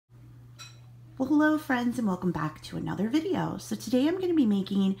Well, hello friends, and welcome back to another video. So today I'm going to be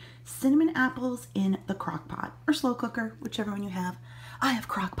making cinnamon apples in the crock pot or slow cooker, whichever one you have. I have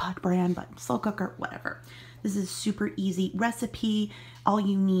crock pot brand, but slow cooker, whatever. This is a super easy recipe. All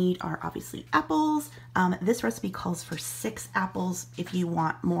you need are obviously apples. This recipe calls for 6 apples. If you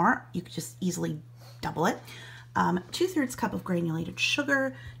want more, you could just easily double it. 2/3 cup of granulated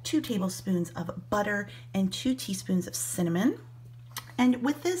sugar, 2 tablespoons of butter, and 2 teaspoons of cinnamon. And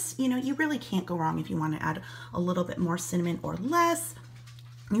with this, you really can't go wrong if you want to add a little bit more cinnamon or less.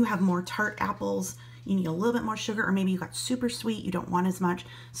 You have more tart apples, you need a little bit more sugar, or maybe you got super sweet, you don't want as much.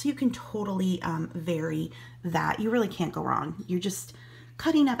 So you can totally vary that. You really can't go wrong. You're just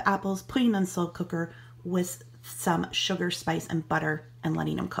cutting up apples, putting them in the slow cooker with some sugar, spice, and butter and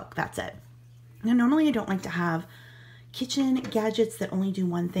letting them cook. That's it. Now, normally I don't like to have kitchen gadgets that only do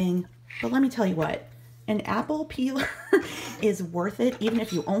one thing, but let me tell you what. An apple peeler is worth it, even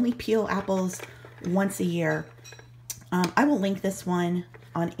if you only peel apples once a year. I will link this one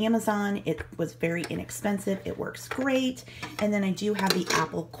on Amazon. It was very inexpensive. It works great. And then I do have the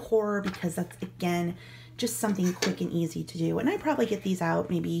apple core because that's, again, just something quick and easy to do. And I probably get these out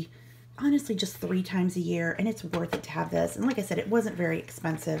maybe, honestly, just 3 times a year, and it's worth it to have this. And like I said, it wasn't very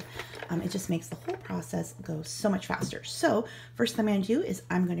expensive. It just makes the whole process go so much faster. So first thing I'm going to do is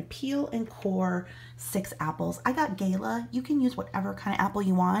I'm going to peel and core 6 apples. I got Gala. You can use whatever kind of apple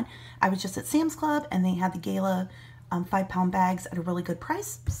you want. I was just at Sam's Club and they had the Gala 5-pound bags at a really good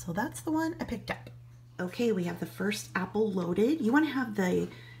price. So that's the one I picked up. Okay, we have the first apple loaded. You want to have the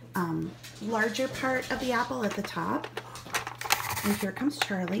larger part of the apple at the top. And here comes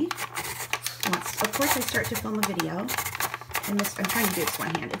Charlie. Of course, I start to film a video, and this, I'm trying to do this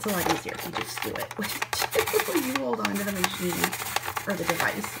one hand. It's a lot easier if you just do it with you hold on to the machine or the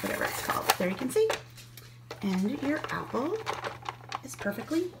device, whatever it's called. There you can see. And your apple is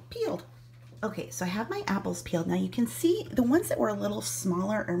perfectly peeled. Okay, so I have my apples peeled. Now you can see the ones that were a little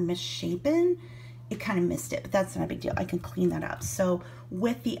smaller or misshapen, it kind of missed it, but that's not a big deal. I can clean that up. So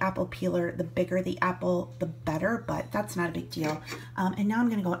with the apple peeler, the bigger the apple, the better, but that's not a big deal. And now I'm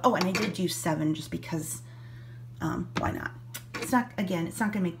gonna go, oh, and I did use 7 just because, why not? It's not, again, it's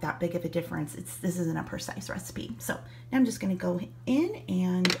not gonna make that big of a difference. This isn't a precise recipe. So now I'm just gonna go in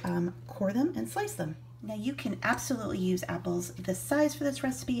and core them and slice them. Now you can absolutely use apples this size for this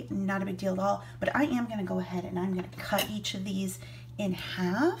recipe, not a big deal at all, but I am gonna go ahead and I'm gonna cut each of these in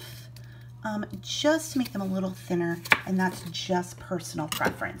half. Just to make them a little thinner, and that's just personal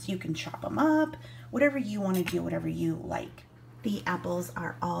preference. You can chop them up, whatever you want to do, whatever you like. The apples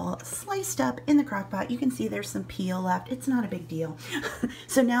are all sliced up in the crock pot. You can see there's some peel left. It's not a big deal.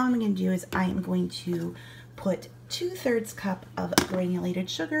 So now what I'm going to do is I am going to put 2/3 cup of granulated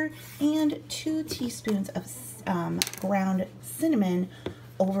sugar and 2 teaspoons of ground cinnamon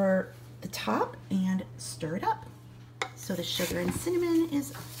over the top and stir it up. So the sugar and cinnamon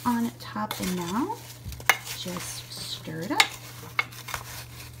is on top, and now just stir it up.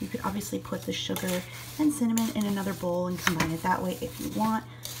 You could obviously put the sugar and cinnamon in another bowl and combine it that way if you want,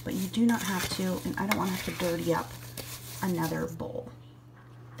 but you do not have to, and I don't want to have to dirty up another bowl.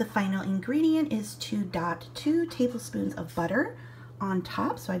 The final ingredient is to dot 2 tablespoons of butter on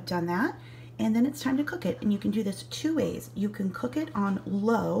top, so I've done that, and then it's time to cook it, and you can do this 2 ways. You can cook it on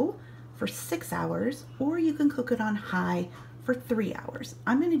low for 6 hours, or you can cook it on high for 3 hours.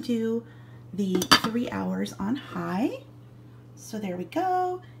 I'm going to do the 3 hours on high. So there we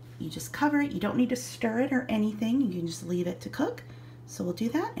go. You just cover it. You don't need to stir it or anything. You can just leave it to cook. So we'll do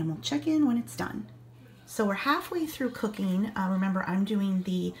that and we'll check in when it's done. So we're halfway through cooking. Remember, I'm doing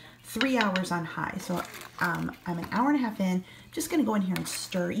the 3 hours on high. So I'm an hour and a half in. Just going to go in here and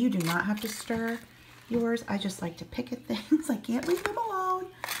stir. You do not have to stir yours. I just like to pick at things. I can't leave them alone.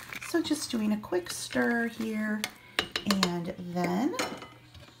 So just doing a quick stir here, and then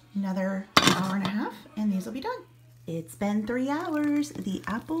another hour and a half, and these will be done. It's been 3 hours. The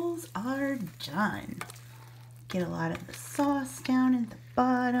apples are done. Get a lot of the sauce down at the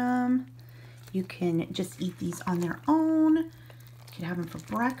bottom. You can just eat these on their own. You can have them for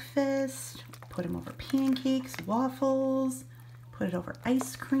breakfast, put them over pancakes, waffles, put it over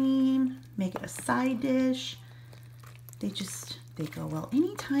ice cream, make it a side dish. They go well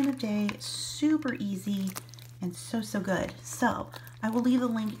any time of day. Super easy and so good. So I will leave a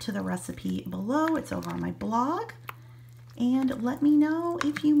link to the recipe below. It's over on my blog. And let me know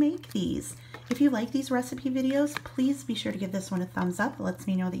if you make these. If you like these recipe videos, please be sure to give this one a thumbs up. It lets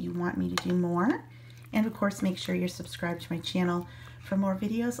me know that you want me to do more. And of course, make sure you're subscribed to my channel for more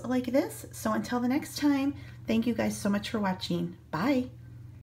videos like this. So until the next time, thank you guys so much for watching. Bye.